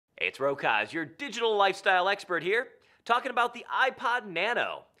Hey, it's Rokosz, your digital lifestyle expert here, talking about the iPod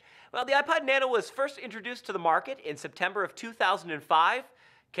Nano. Well, the iPod Nano was first introduced to the market in September of 2005.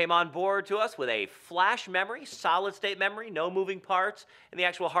 Came on board to us with a flash memory, solid state memory, no moving parts in the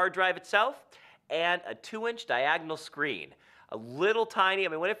actual hard drive itself, and a 2-inch diagonal screen. A little tiny,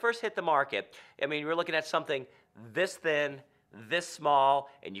 when it first hit the market, you were looking at something this thin, this small,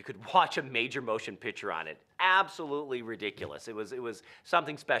 and you could watch a major motion picture on it. Absolutely ridiculous. It was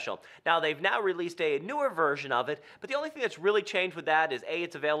something special. Now they've now released a newer version of it, but the only thing that's really changed with that is A,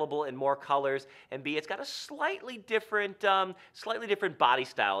 it's available in more colors, and B, it's got a slightly different body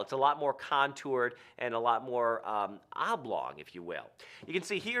style. It's a lot more contoured and a lot more oblong, if you will. You can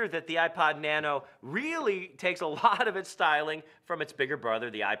see here that the iPod Nano really takes a lot of its styling from its bigger brother,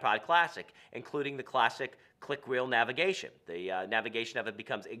 the iPod Classic, including the classic click wheel navigation. The navigation of it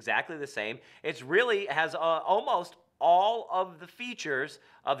becomes exactly the same. It really has almost all of the features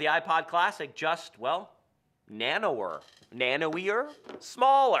of the iPod Classic, just, well, nanoer,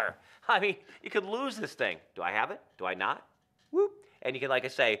 smaller. You could lose this thing. Do I have it? Do I not? Whoop. And you can, like I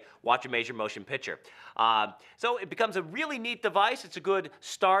say, watch a major motion picture. So it becomes a really neat device. It's a good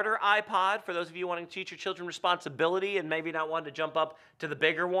starter iPod for those of you wanting to teach your children responsibility and maybe not wanting to jump up to the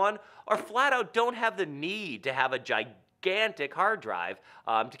bigger one, or flat out don't have the need to have a gigantic hard drive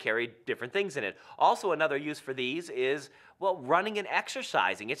to carry different things in it. Also, another use for these is, well, running and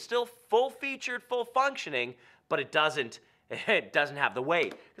exercising. It's still full-featured, full-functioning, but it doesn't have the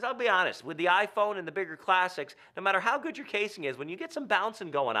weight. Because I'll be honest, with the iPhone and the bigger classics, no matter how good your casing is, when you get some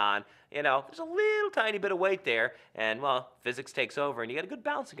bouncing going on, there's a little tiny bit of weight there, and, well, physics takes over, and you get a good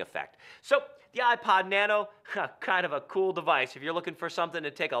bouncing effect. So the iPod Nano, kind of a cool device. If you're looking for something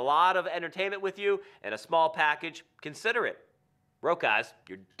to take a lot of entertainment with you in a small package, consider it. Rokosz,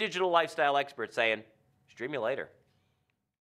 your digital lifestyle expert, saying, stream you later.